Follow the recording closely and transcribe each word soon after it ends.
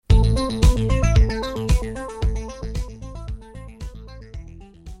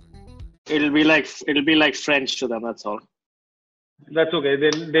it'll be like French to them. That's all. That's okay.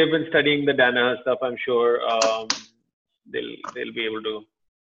 They've been studying the Danaher stuff. I'm sure they'll be able to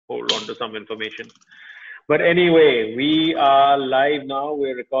hold on to some information. But anyway, we are live now.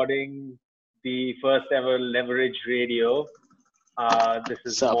 We're recording the first ever Leverage Radio. This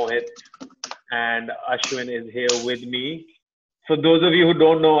is Mohit, and Ashwin is here with me. For those of you who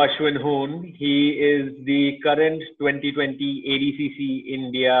don't know Ashwin Hoon, he is the current 2020 ADCC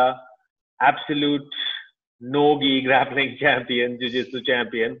India absolute no-gi grappling champion, jiu-jitsu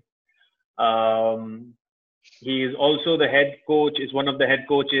champion. He is also the head coach, is one of the head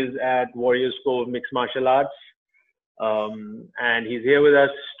coaches at Warriors Cove Mixed Martial Arts. And he's here with us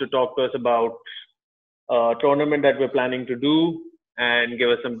to talk to us about a tournament that we're planning to do and give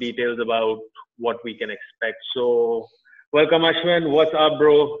us some details about what we can expect. So welcome, Ashwin. What's up,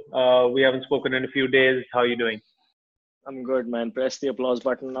 bro? We haven't spoken in a few days. How are you doing? I'm good, man. Press the applause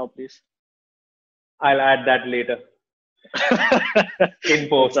button now, please. I'll add that later. In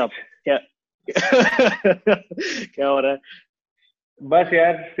post. What's up? Yeah. क्या हो रहा है? बस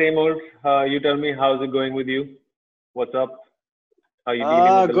यार, same old. You tell me, how's it going with you? What's up? How are you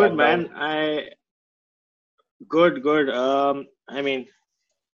dealing with the good, lockdown? Man. Good. I mean,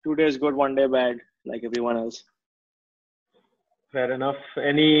 2 days good, 1 day bad, like everyone else. Fair enough.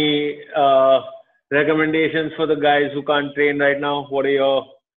 Any recommendations for the guys who can't train right now? What are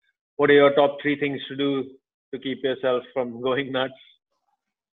your top 3 things to do to keep yourself from going nuts?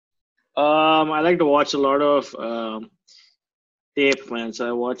 I like to watch a lot of tape, man. So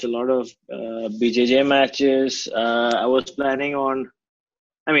I watch a lot of BJJ matches. I was planning on,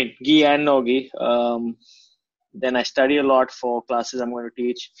 gi and no gi. Then I study a lot for classes I'm going to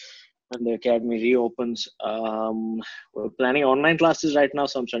teach when the academy reopens. We're planning online classes right now,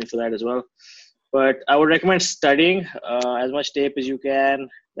 so I'm studying for that as well. But I would recommend studying as much tape as you can.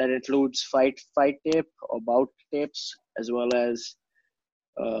 That includes fight tape or bout tapes, as well as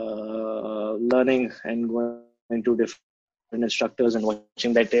learning and going to different instructors and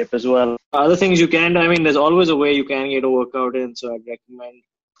watching that tape as well. Other things you can do, there's always a way you can get a workout in, so I'd recommend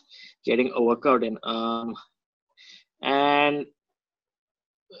getting a workout in. And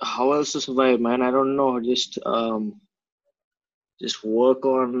how else to survive, man? I don't know. Just work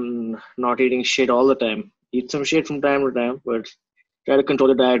on not eating shit all the time. Eat some shit from time to time, but try to control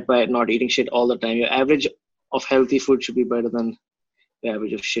the diet by not eating shit all the time. Your average of healthy food should be better than the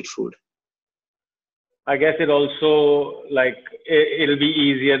average of shit food. I guess it also, it'll be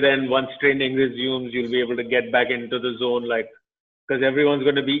easier then once training resumes, you'll be able to get back into the zone, because everyone's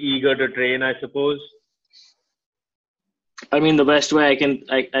going to be eager to train, I suppose. The best way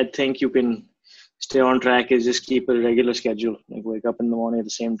I think you can stay on track is just keep a regular schedule. Like wake up in the morning at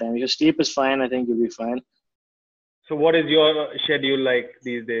the same time. If your sleep is fine, I think you'll be fine. So what is your schedule like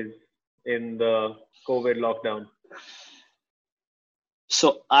these days in the COVID lockdown?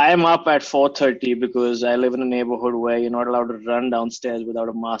 So I'm up at 4:30 because I live in a neighborhood where you're not allowed to run downstairs without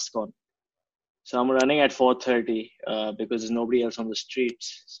a mask on. So I'm running at 4:30 because there's nobody else on the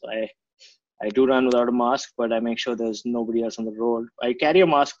streets. So I do run without a mask, but I make sure there's nobody else on the road. I carry a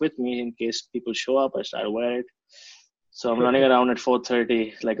mask with me in case people show up. I start to wear it. So I'm running around at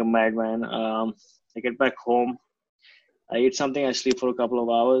 4:30 like a madman. I get back home. I eat something. I sleep for a couple of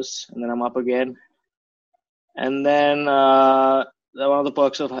hours, and then I'm up again. And then one of the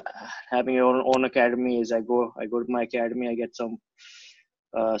perks of having your own academy is I go to my academy. I get some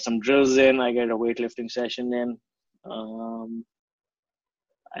drills in. I get a weightlifting session in.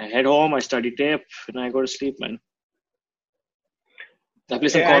 I head home, I study tape, and I go to sleep, man. I play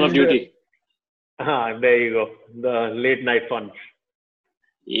some Call of Duty. There you go. The late night fun.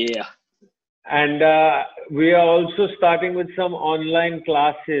 Yeah. And we are also starting with some online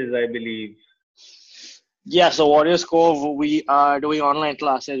classes, I believe. Yeah, so Warriors Cove, we are doing online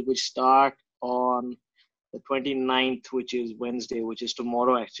classes which start on the 29th, which is Wednesday, which is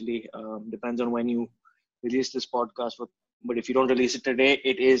tomorrow actually. Depends on when you release this podcast. But if you don't release it today,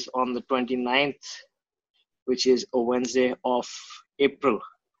 it is on the 29th, which is a Wednesday of April.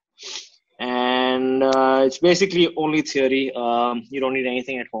 And it's basically only theory. You don't need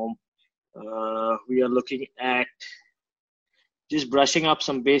anything at home. We are looking at just brushing up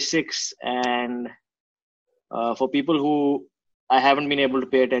some basics, and for people who I haven't been able to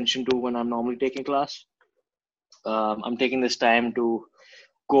pay attention to when I'm normally taking class, I'm taking this time to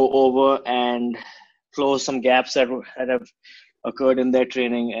go over and close some gaps that have occurred in their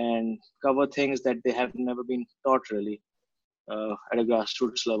training and cover things that they have never been taught really at a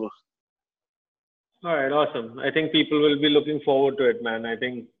grassroots level. All right, awesome. I think people will be looking forward to it, man. I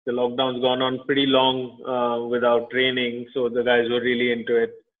think the lockdown's gone on pretty long without training, so the guys were really into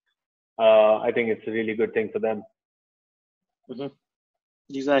it. I think it's a really good thing for them. Hmm.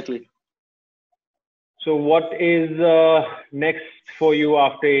 Exactly. So what is next for you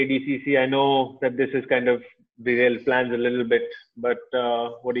after ADCC? I know that this is kind of derailed plans a little bit, but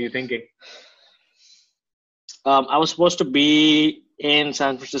what are you thinking? I was supposed to be in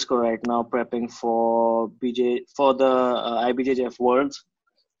San Francisco right now, prepping for the IBJJF Worlds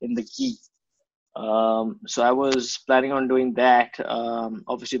in the Key. So I was planning on doing that.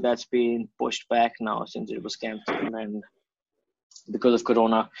 Obviously, that's been pushed back now since it was cancelled and because of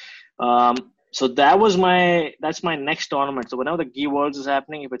Corona. So that's my next tournament. So whenever the Gi Worlds is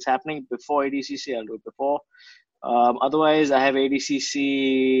happening, if it's happening before ADCC, I'll do it before. Otherwise, I have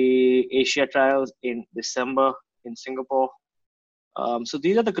ADCC Asia trials in December in Singapore. So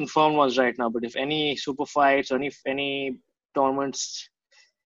these are the confirmed ones right now. But if any super fights or any tournaments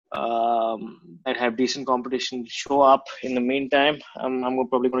that have decent competition show up in the meantime, I'm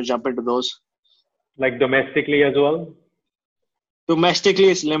probably going to jump into those. Like domestically as well? Domestically,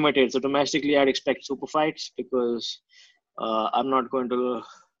 it's limited. So domestically, I'd expect super fights because I'm not going to look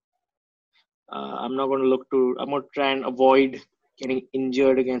to. I'm going to try and avoid getting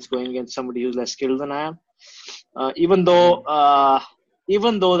injured going against somebody who's less skilled than I am. Even though I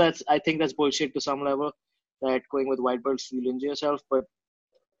think that's bullshit to some level, that going with white belts you'll injure yourself. But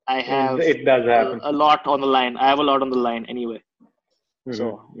I have it does happen. a lot on the line. I have a lot on the line anyway. Mm-hmm.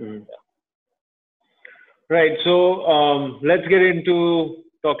 So. Mm-hmm. Right. So let's get into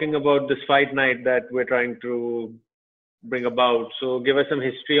talking about this fight night that we're trying to bring about. So give us some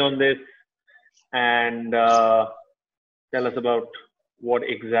history on this and tell us about what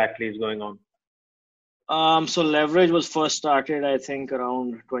exactly is going on. So Leverage was first started, I think,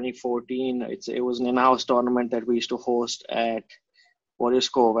 around 2014. It was an in-house tournament that we used to host at Warriors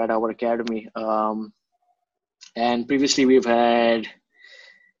Cove at our academy. And previously we've had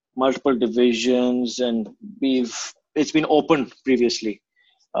multiple divisions, and it's been open previously.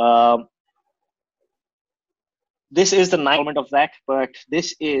 This is the ninth element of that, but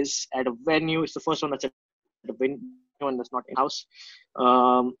this is at a venue. It's the first one that's at a venue and that's not in-house.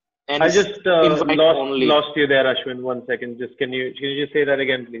 And I just lost you there, Ashwin. 1 second. Just can you just say that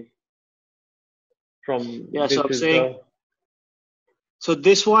again, please? So I'm saying. So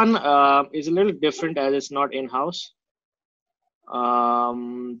this one is a little different as it's not in-house.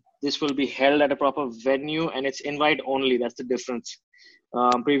 This will be held at a proper venue and it's invite only. That's the difference.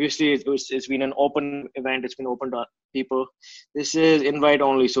 Previously, it's been an open event. It's been open to people. This is invite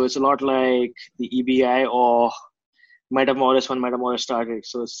only, so it's a lot like the EBI or Metamoris when Metamoris started.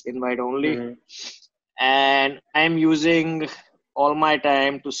 So it's invite only. Mm-hmm. And I'm using all my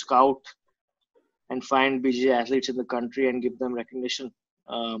time to scout and find BJJ athletes in the country and give them recognition.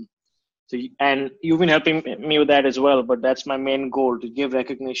 And you've been helping me with that as well, but that's my main goal, to give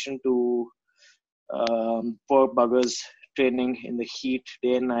recognition to poor buggers training in the heat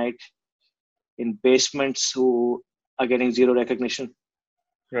day and night in basements who are getting zero recognition.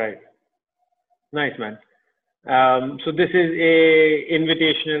 Right. Nice, man. So this is a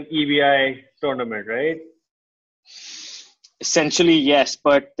invitational EBI tournament, right? Essentially, yes,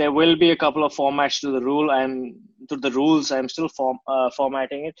 but there will be a couple of formats to the rules. I'm still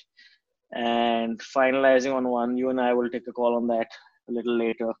formatting it and finalizing on one. You and I will take a call on that a little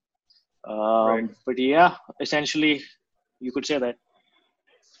later. Right. But yeah, essentially, you could say that.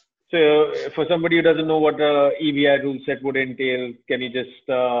 So for somebody who doesn't know what the EBI rule set would entail, can you just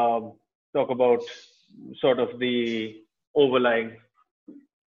talk about sort of the overlying?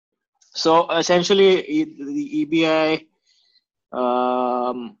 So essentially, the EBI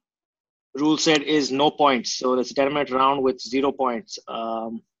rule set is no points. So it's a 10-minute round with 0 points.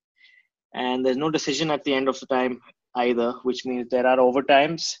 And there's no decision at the end of the time either, which means there are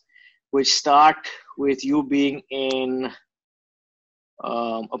overtimes which start with you being in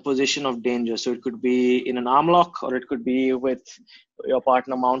a position of danger. So it could be in an arm lock, or it could be with your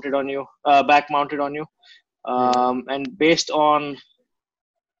partner mounted on you, back mounted on you. And based on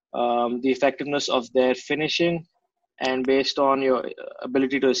the effectiveness of their finishing and based on your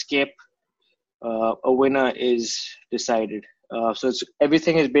ability to escape, a winner is decided. So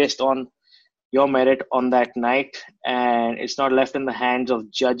everything is based on your merit on that night, and it's not left in the hands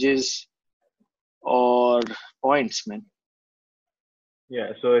of judges or points, man.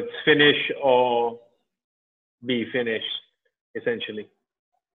 Yeah, so it's finish or be finished, essentially.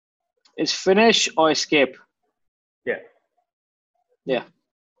 It's finish or escape. Yeah.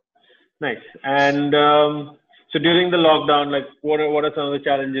 Nice. And so during the lockdown, like what are some of the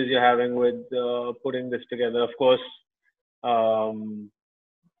challenges you're having with putting this together? Of course,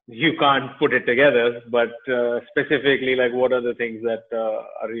 you can't put it together, but specifically, like, what are the things that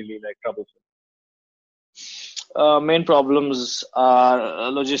are really like troublesome? Main problems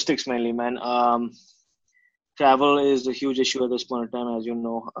are logistics mainly, man. Travel is a huge issue at this point in time, as you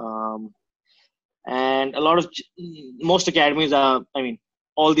know. And most academies are, I mean,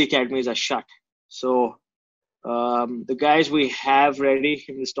 all the academies are shut. So the guys we have ready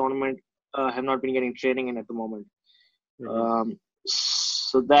in this tournament have not been getting training in at the moment.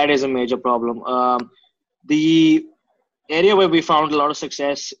 So that is a major problem. The area where we found a lot of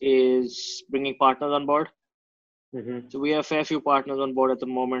success is bringing partners on board. So we have a fair few partners on board at the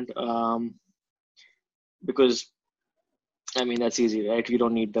moment because, I mean, that's easy, right? We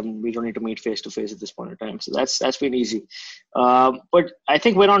don't need them. We don't need to meet face to face at this point in time. So that's been easy. But I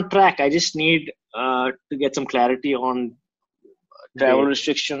think we're on track. I just need to get some clarity on travel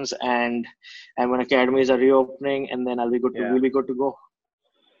restrictions and when academies are reopening, and then we'll be good to go.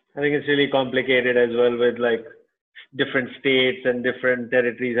 I think it's really complicated as well with like different states and different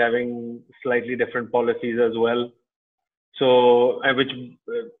territories having slightly different policies as well. So, which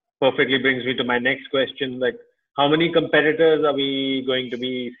perfectly brings me to my next question. Like, how many competitors are we going to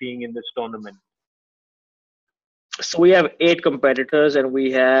be seeing in this tournament? So we have 8 competitors and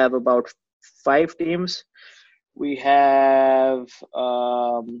we have about 5 teams. We have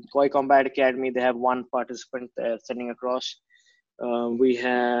Koi Combat Academy. They have 1 participant sending across. We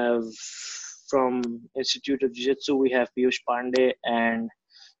have from Institute of Jiu-Jitsu, we have Piyush Pandey and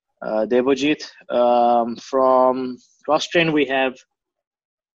Debojit. From Cross Train, we have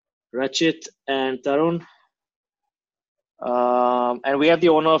Rachit and Tarun. And we have the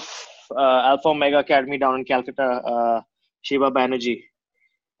owner of Alpha Omega Academy down in Calcutta, Shiva Banerjee.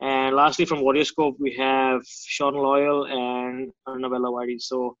 And lastly, from Warrior Scope, we have Sean Loyal and Arnavella Wadi.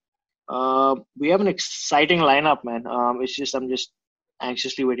 So we have an exciting lineup, man. It's just I'm just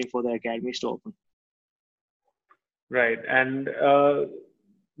anxiously waiting for the academies to open. Right. And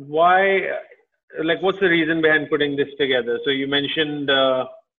why? Like, what's the reason behind putting this together? So you mentioned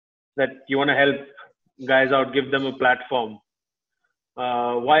that you want to help guys out, give them a platform.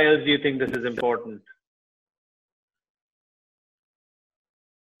 Why else do you think this is important?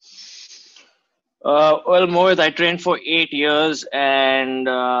 Well, Mohit, I trained for 8 years and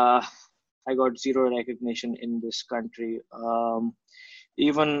I got zero recognition in this country.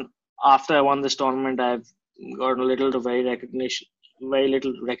 Even after I won this tournament, I've got very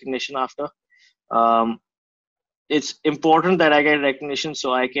little recognition after. It's important that I get recognition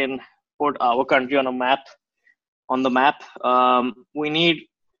so I can put our country on the map. We need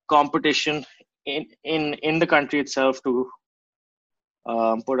competition in the country itself to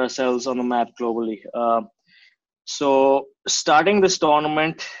put ourselves on the map globally. So starting this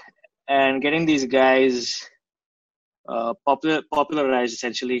tournament and getting these guys popularized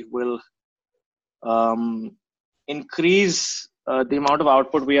essentially will increase the amount of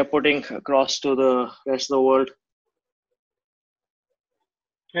output we are putting across to the rest of the world.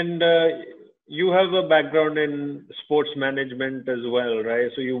 And you have a background in sports management as well,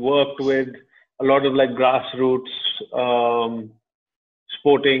 right? So you worked with a lot of like grassroots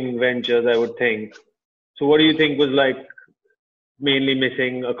sporting ventures, I would think. So what do you think was like mainly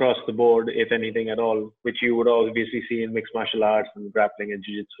missing across the board, if anything at all, which you would obviously see in mixed martial arts and grappling and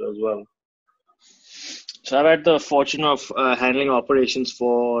jiu-jitsu as well? So I've had the fortune of handling operations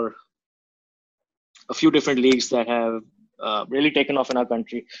for a few different leagues that have really taken off in our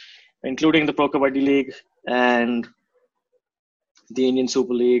country, including the Pro Kabaddi League and the Indian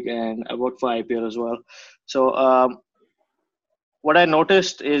Super League, and I worked for IPL as well. So what I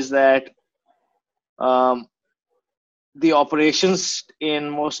noticed is that the operations in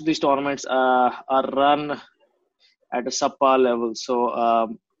most of these tournaments are run at a subpar level. So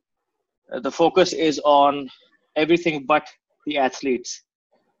the focus is on everything but the athletes.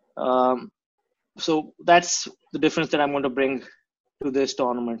 So that's the difference that I'm going to bring to this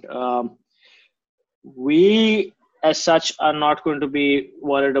tournament. We, as such, are not going to be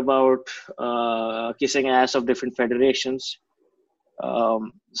worried about kissing ass of different federations.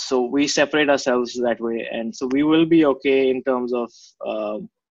 So we separate ourselves that way. And so we will be okay in terms of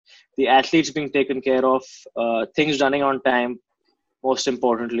the athletes being taken care of, things running on time. Most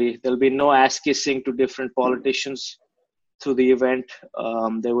importantly, there'll be no ass kissing to different politicians through the event.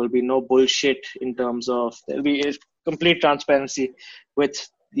 There will be no bullshit in terms of, there'll be a complete transparency with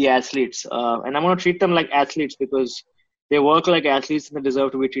the athletes. And I'm going to treat them like athletes because they work like athletes and they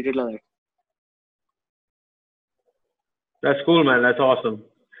deserve to be treated like that. That's cool, man. That's awesome.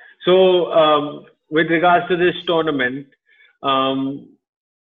 So with regards to this tournament,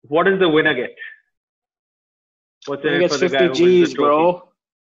 what does the winner get? What's in it for the guy who wins the trophy? Bro.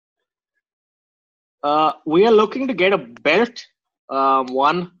 We are looking to get a belt,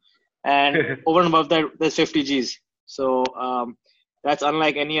 one, and over and above that, there's 50 Gs. So that's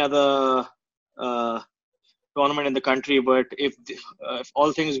unlike any other tournament in the country. But if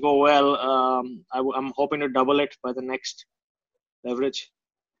all things go well, I'm hoping to double it by the next leverage.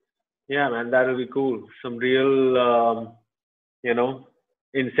 Yeah, man, that will be cool. Some real,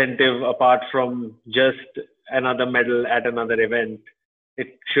 incentive apart from just another medal at another event.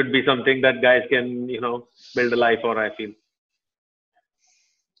 It should be something that guys can, build a life for, I feel.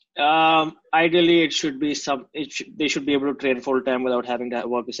 Ideally, it should be they should be able to train full time without having to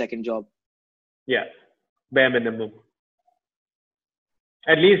work a second job. Yeah, bare minimum.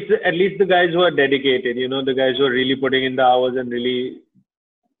 At least the guys who are dedicated, the guys who are really putting in the hours and really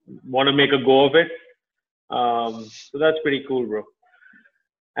want to make a go of it. So that's pretty cool, bro.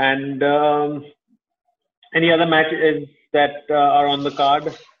 And any other matches that are on the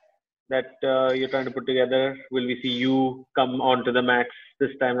card that you're trying to put together? Will we see you come onto the max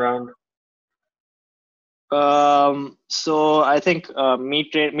this time around? So I think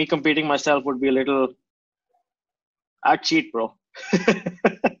me competing myself would be a little. I'd cheat, bro.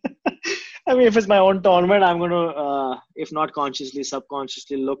 I mean, if it's my own tournament, I'm gonna, if not consciously,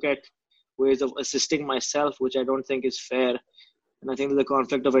 subconsciously look at ways of assisting myself, which I don't think is fair, and I think there's a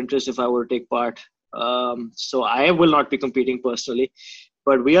conflict of interest if I were to take part. So I will not be competing personally,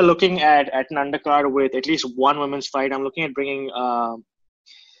 but we are looking at an undercard with at least one women's fight. I'm looking at bringing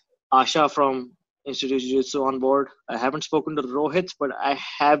Asha from Institute Jiu-Jitsu on board. I haven't spoken to Rohit, but I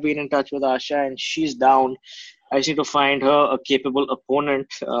have been in touch with Asha, and she's down. I just need to find her a capable opponent,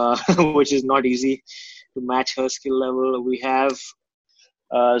 which is not easy to match her skill level. We have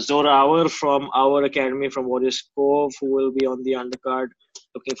Zora Auer from our academy from Warriors Cove, who will be on the undercard,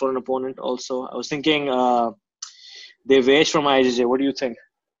 looking for an opponent also. I was thinking Devesh from IJJ. What do you think?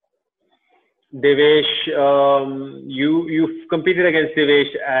 Devesh, you've competed against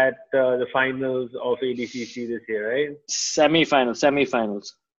Devesh at the finals of ADCC this year, right? Semi-finals. Semi-final.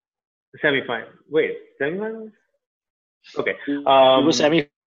 Wait, semi-finals? Okay. It was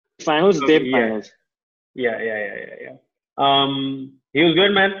semi-finals, they finals. Yeah. He was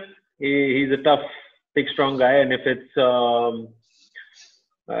good, man. He's a tough, big, strong guy, and if it's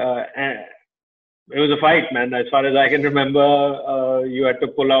it was a fight, man. As far as I can remember, you had to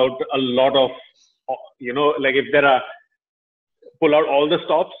pull out a lot of, like if there are pull out all the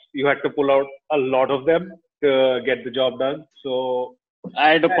stops, you had to pull out a lot of them to get the job done. So I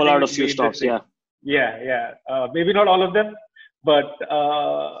had to pull out a few stops, yeah. Yeah. Maybe not all of them, but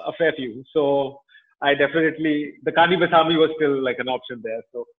a fair few. So I definitely, the Kani Basami was still like an option there.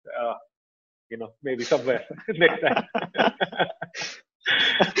 So, maybe somewhere next time.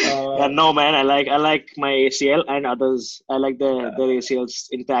 No, man, I like my ACL and others. I like their ACLs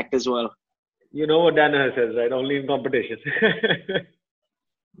intact as well. You know what Danaher says, right? Only in competition.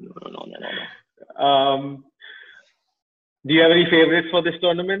 No. Do you have any favorites for this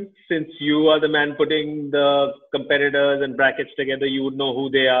tournament? Since you are the man putting the competitors and brackets together, you would know who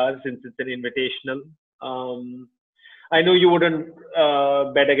they are since it's an invitational. I know you wouldn't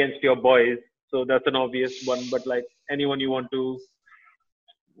bet against your boys, so that's an obvious one. But like anyone you want to,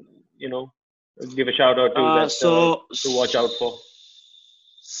 give a shout out to to watch out for.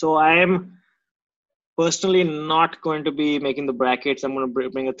 So I am personally not going to be making the brackets. I'm going to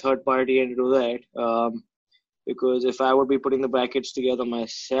bring a third party and do that. Because if I would be putting the brackets together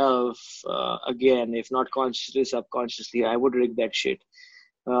myself, again, if not consciously, subconsciously, I would rig that shit.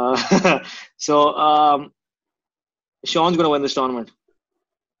 So Sean's going to win this tournament.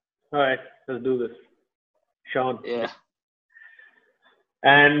 All right, let's do this. Sean. Yeah.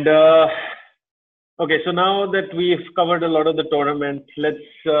 And okay, so now that we've covered a lot of the tournament, let's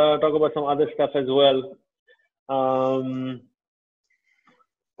talk about some other stuff as well.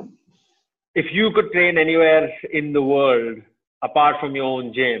 If you could train anywhere in the world apart from your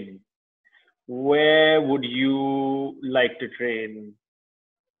own gym, where would you like to train?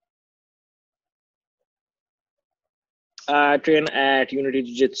 I train at Unity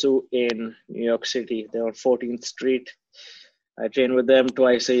Jiu-Jitsu in New York City. They're on 14th Street. I train with them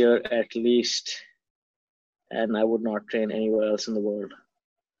twice a year at least, and I would not train anywhere else in the world.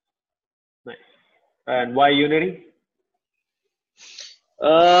 Nice. And why Unity?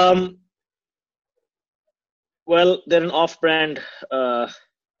 Well, they're an off-brand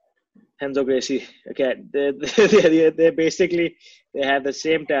Renzo Gracie. Okay, they basically they have the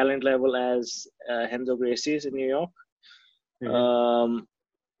same talent level as Renzo Gracie's in New York. Mm-hmm.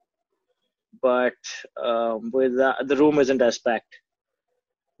 But with the room isn't as packed.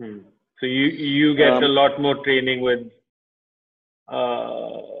 So you get a lot more training with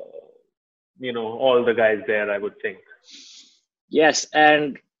all the guys there, I would think. Yes,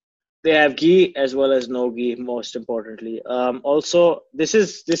 and they have gi as well as no gi, most importantly. Also, this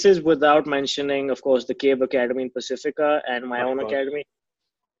is without mentioning, of course, the Cave Academy in Pacifica and my Of own course. academy.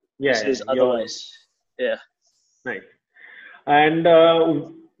 Yeah, This is yours. otherwise. Yeah. Nice. And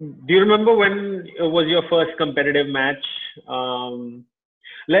do you remember when was your first competitive match?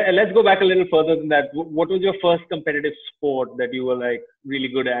 Let's go back a little further than that. What was your first competitive sport that you were like really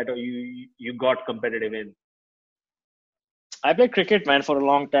good at, or you got competitive in? I played cricket, man, for a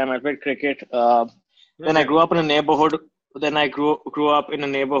long time. I played cricket. Then I grew up in a neighborhood. Then I grew up in a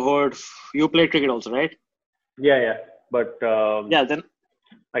neighborhood. You played cricket also, right? Yeah. But Yeah. Then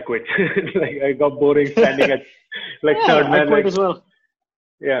I quit. Like I got boring standing at like third man. I quit as well.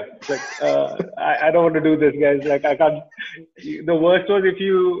 Yeah, like I don't want to do this, guys. Like I can't. The worst was if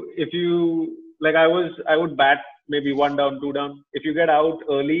you like I would bat maybe 1 down, 2 down. If you get out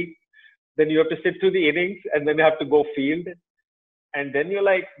early, then you have to sit through the innings and then you have to go field. And then you're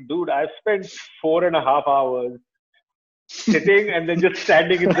like, dude, I've spent 4.5 hours sitting and then just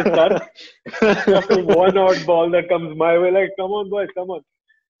standing in the sun after one odd ball that comes my way. Like, come on, boys, come on.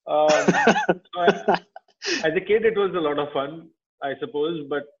 As a kid, it was a lot of fun, I suppose.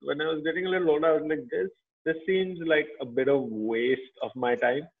 But when I was getting a little older, I was like, this seems like a bit of waste of my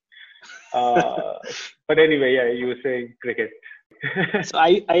time. But anyway, yeah, you were saying cricket. So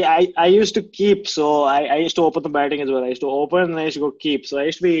I used to keep. So I used to open the batting as well. I used to open and I used to go keep. So I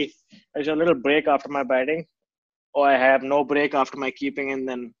used to have a little break after my batting, or I have no break after my keeping, and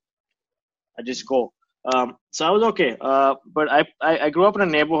then I just go. So I was okay. But I grew up in a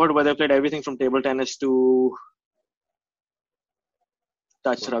neighborhood where they played everything from table tennis to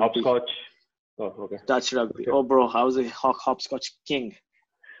touch rugby. Hopscotch. Oh, okay. Touch rugby. Okay. Oh, bro, I was a hopscotch king.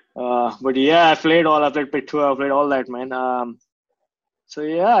 But yeah, I played Pittua, I played all that, man. So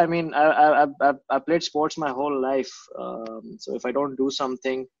yeah, I mean, I played sports my whole life. So if I don't do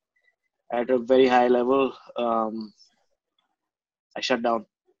something at a very high level, I shut down.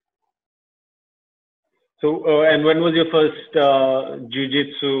 So, and when was your first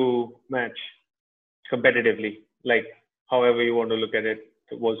jiu-jitsu match competitively? Like, however you want to look at it,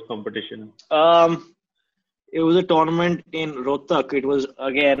 it was competition. It was a tournament in Rohtak. It was,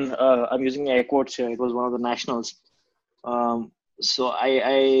 again, I'm using air quotes here. It was one of the nationals. So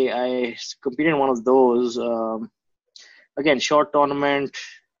I competed in one of those. Again, short tournament,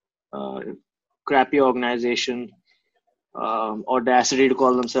 crappy organization, audacity to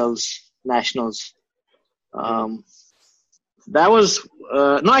call themselves nationals. That was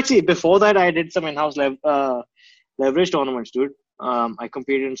no, actually before that I did some in-house leverage tournaments, dude. I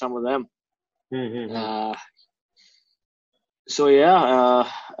competed in some of them. So yeah,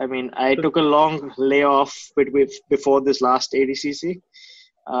 I mean, I took a long layoff before this last ADCC.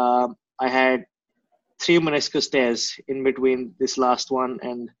 I had 3 meniscus tears in between this last one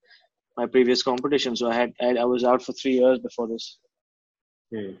and my previous competition. So I was out for 3 years before this.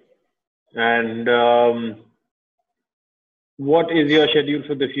 And what is your schedule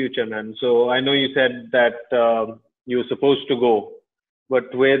for the future, man? So I know you said that you were supposed to go,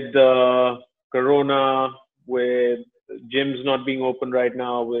 but with Corona, with gyms not being open right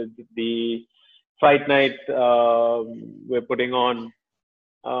now, with the fight night we're putting on,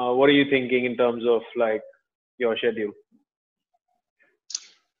 what are you thinking in terms of like your schedule?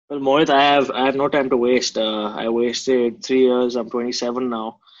 Well, Mohit, I have no time to waste. I wasted 3 years. I'm 27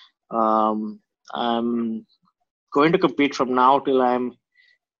 now. I'm going to compete from now till I'm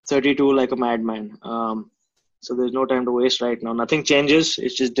 32 like a madman. So there's no time to waste right now. Nothing changes.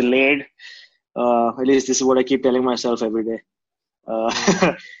 It's just delayed. At least this is what I keep telling myself every day.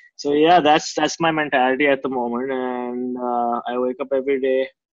 So yeah, that's my mentality at the moment, and I wake up every day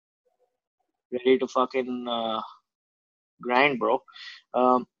ready to fucking grind, bro.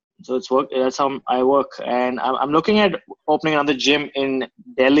 So it's work. That's how I work, and I'm looking at opening another gym in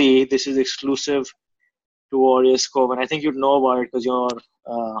Delhi. This is exclusive to Warriors Cove, and I think you'd know about it because you're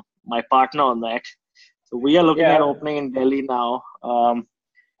my partner on that. So we are looking at opening in Delhi now.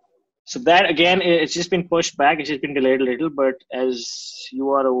 So that, again, it's just been pushed back. It's just been delayed a little. But as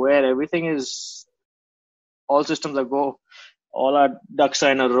you are aware, everything is, all systems are go. All our ducks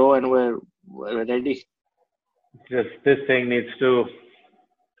are in a row and we're ready. Just this thing needs to,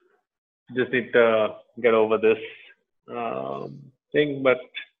 need to get over this thing. But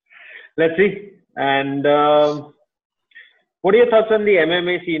let's see. And what are your thoughts on the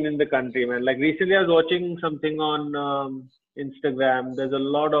MMA scene in the country, man? Like recently I was watching something on Instagram. There's a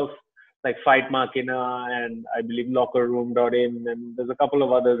lot of like Fight Machina and I believe LockerRoom.in, and there's a couple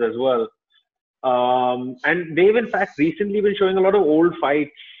of others as well. And they've in fact recently been showing a lot of old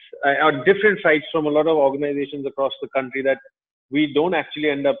fights different fights from a lot of organizations across the country that we don't actually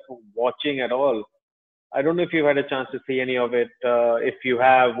end up watching at all. I don't know if you've had a chance to see any of it. If you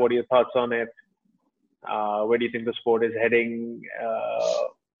have, what are your thoughts on it? Where do you think the sport is heading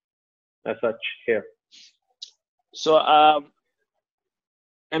as such here? So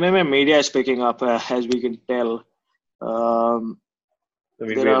MMA media is picking up, as we can tell. There are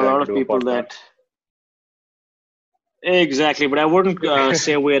a lot of people that exactly, but I wouldn't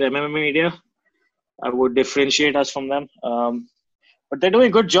say we're MMA media. I would differentiate us from them. But they're doing a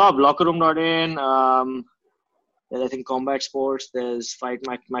good job. Lockerroom.in, there's, I think, Combat Sports. There's Fight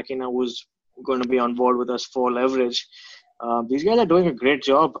Machina, who's going to be on board with us for Leverage. These guys are doing a great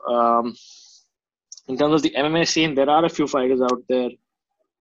job. In terms of the MMA scene, there are a few fighters out there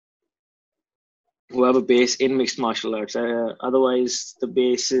who have a base in mixed martial arts. Otherwise, the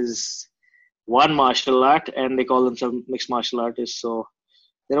base is one martial art, and they call themselves mixed martial artists. So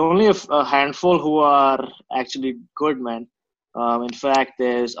there are only a handful who are actually good, man. In fact,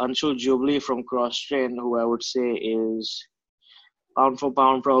 there's Anshul Jubli from CrossTrain, who I would say is pound for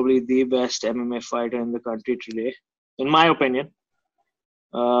pound probably the best MMA fighter in the country today, in my opinion.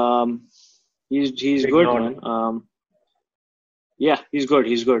 He's good, man. Yeah, he's good.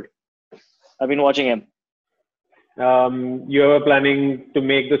 He's good. I've been watching him. You ever planning to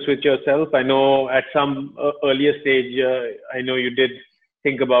make the switch yourself? I know at some earlier stage, I know you did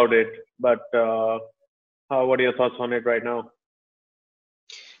think about it, but what are your thoughts on it right now?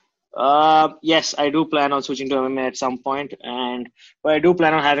 Yes, I do plan on switching to MMA at some point, but I do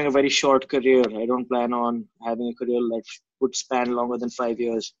plan on having a very short career. I don't plan on having a career that would span longer than 5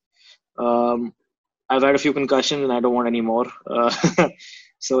 years. I've had a few concussions and I don't want any more.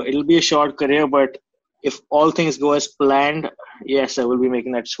 So it'll be a short career, but if all things go as planned, yes, I will be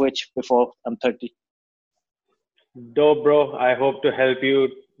making that switch before I'm 30. Dope, bro. I hope to help you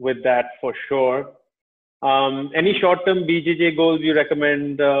with that for sure. Any short-term BJJ goals you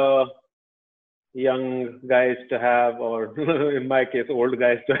recommend young guys to have, or in my case, old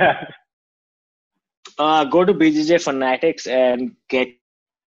guys to have? Go to BJJ Fanatics and get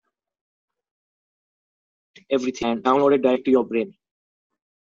everything and download it direct to your brain.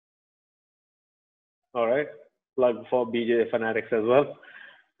 All right. Plug for BJJ Fanatics as well.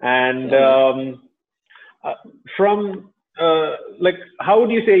 And how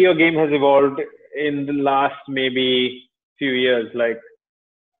would you say your game has evolved in the last maybe few years? Like,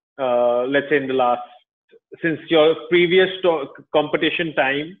 let's say since your previous competition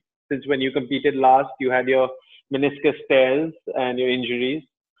time, since when you competed last, you had your meniscus tears and your injuries,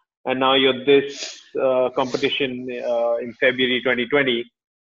 and now you're this competition in February 2020.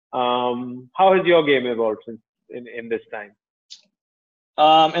 How has your game evolved in this time?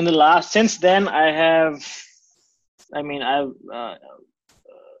 Since then, I've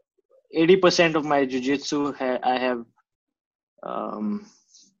 80% of my jiu-jitsu I have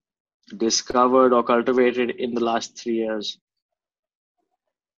discovered or cultivated in the last 3 years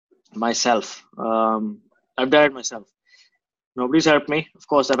myself. I've done it myself. Nobody's helped me. Of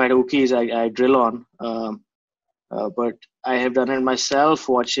course, I've had Ukis I drill on, but I have done it myself,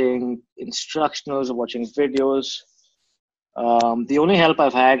 watching instructionals, watching videos. The only help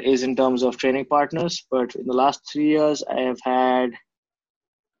I've had is in terms of training partners, but in the last 3 years, I have had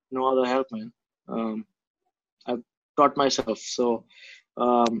no other help, man. I've taught myself. So,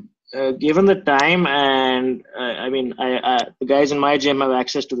 given the time, and the guys in my gym have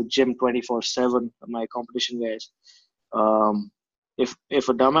access to the gym 24/7. My competition guys. If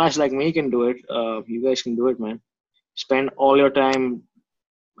a dumbass like me can do it, you guys can do it, man. Spend all your time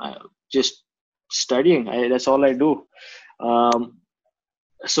just studying. That's all I do.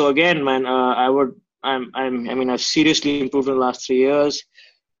 So again, man, I've seriously improved in the last 3 years.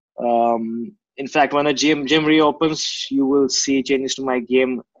 In fact, when the gym reopens, you will see changes to my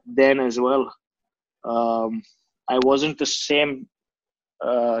game then as well. I wasn't the same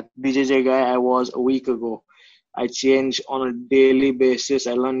BJJ guy I was a week ago. I change on a daily basis.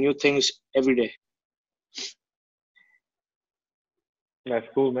 I learn new things every day. That's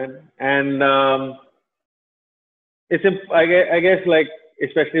cool, man. And I guess, like,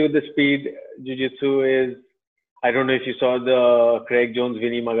 especially with the speed, jiu-jitsu is, I don't know if you saw the Craig Jones,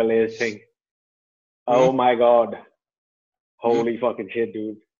 Vinny Magalhaes thing. Oh my God. Holy fucking shit,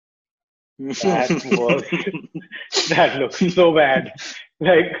 dude. That looks so bad.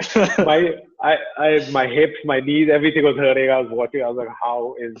 Like, my hips, my knees, everything was hurting. I was watching. I was like,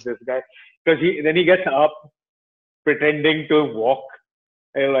 how is this guy? Because he gets up pretending to walk.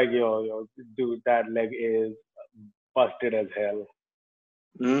 And you're like, yo, dude, that leg is busted as hell.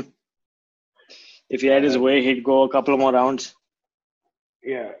 If he had his way, he'd go a couple more rounds.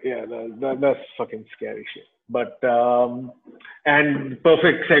 Yeah, that's fucking scary shit. But and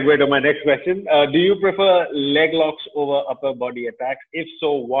perfect segue to my next question. Do you prefer leg locks over upper body attacks? If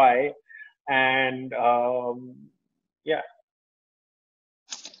so, why? And yeah,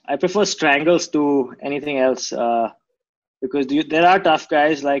 I prefer strangles to anything else because there are tough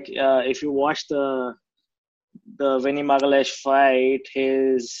guys. Like if you watch the Vinny Magalesh fight,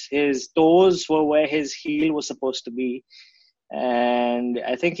 his toes were where his heel was supposed to be, and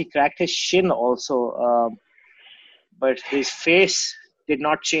I think he cracked his shin also. But his face did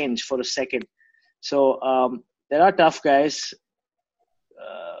not change for a second. So there are tough guys.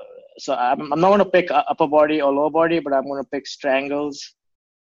 So I'm not going to pick upper body or lower body, but I'm going to pick strangles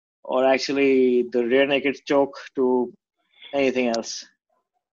or actually the rear naked choke to anything else.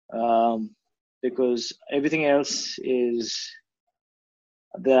 Because everything else is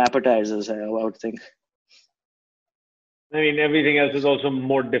the appetizers, I would think. I mean everything else is also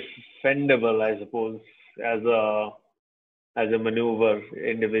more defendable, I suppose, as a maneuver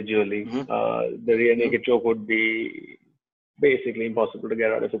individually. The rear naked choke would be basically impossible to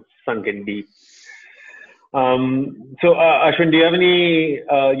get out if it's sunken deep. So Ashwin, do you have any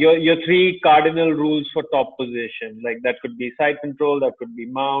your three cardinal rules for top position? Like that could be side control, that could be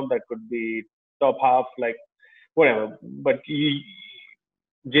mount, that could be top half, like whatever. But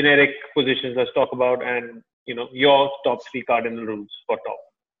generic positions, let's talk about, and your top three cardinal rules for top.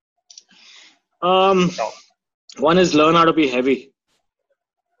 One is learn how to be heavy.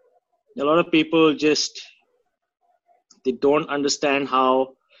 A lot of people they don't understand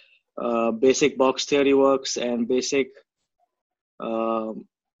how basic box theory works and basic. They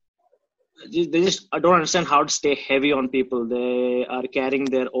just don't understand how to stay heavy on people. They are carrying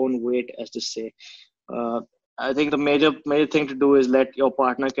their own weight, as to say. I think the major thing to do is let your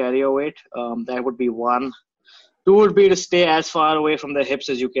partner carry your weight. That would be one. Two would be to stay as far away from the hips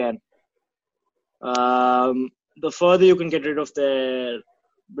as you can. The further you can get rid of their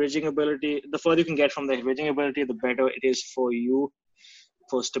bridging ability, the further you can get from their bridging ability, the better it is for you,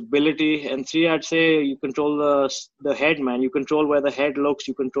 for stability. And three, I'd say you control the head, man. You control where the head looks,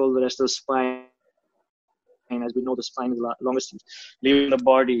 you control the rest of the spine. And as we know, the spine is the longest leaving the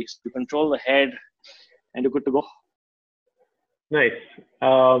body. So you control the head and you're good to go. Nice.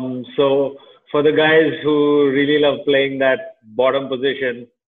 So for the guys who really love playing that bottom position,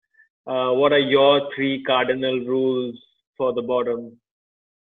 what are your three cardinal rules for the bottom?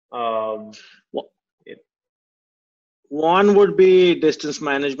 One would be distance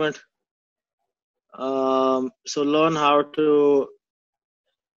management. So learn how to,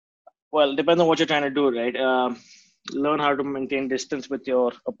 well, depends on what you're trying to do, right? Learn how to maintain distance with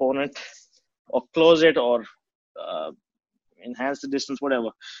your opponent, or close it, or enhance the distance,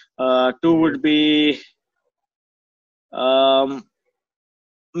 whatever. Two would be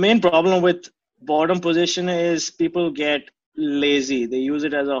main problem with bottom position is people get lazy. They use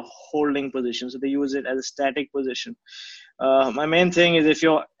it as a holding position, so they use it as a static position. My main thing is if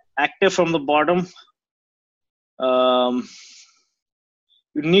you're active from the bottom,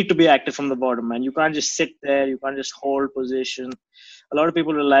 you need to be active from the bottom, man. You can't just sit there. You can't just hold position. A lot of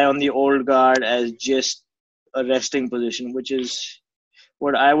people rely on the old guard as just a resting position, which is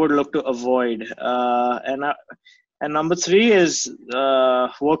what I would look to avoid. And number three is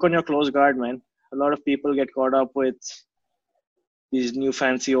work on your close guard, man. A lot of people get caught up with these new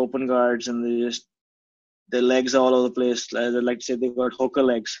fancy open guards, and their legs are all over the place. They like to say they've got hooker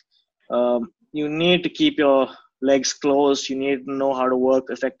legs. You need to keep your legs closed. You need to know how to work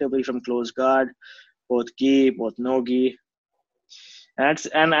effectively from close guard, both gi, both no gi.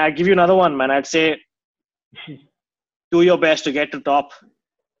 And I give you another one, man. I'd say do your best to get to top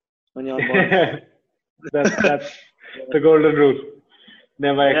when you're on bottom. That's the golden rule.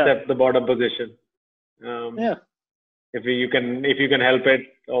 Never accept the bottom position. If you can help it,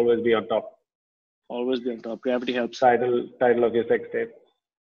 always be on top. Always be on top. Gravity helps. Title of your sex tape.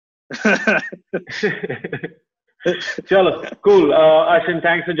 Chalo, cool. Ashwin,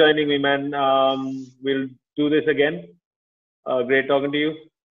 thanks for joining me, man. We'll do this again. Great talking to you.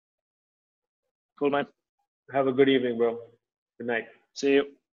 Cool, man. Have a good evening, bro. Good night. See you.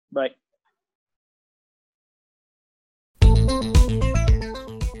 Bye.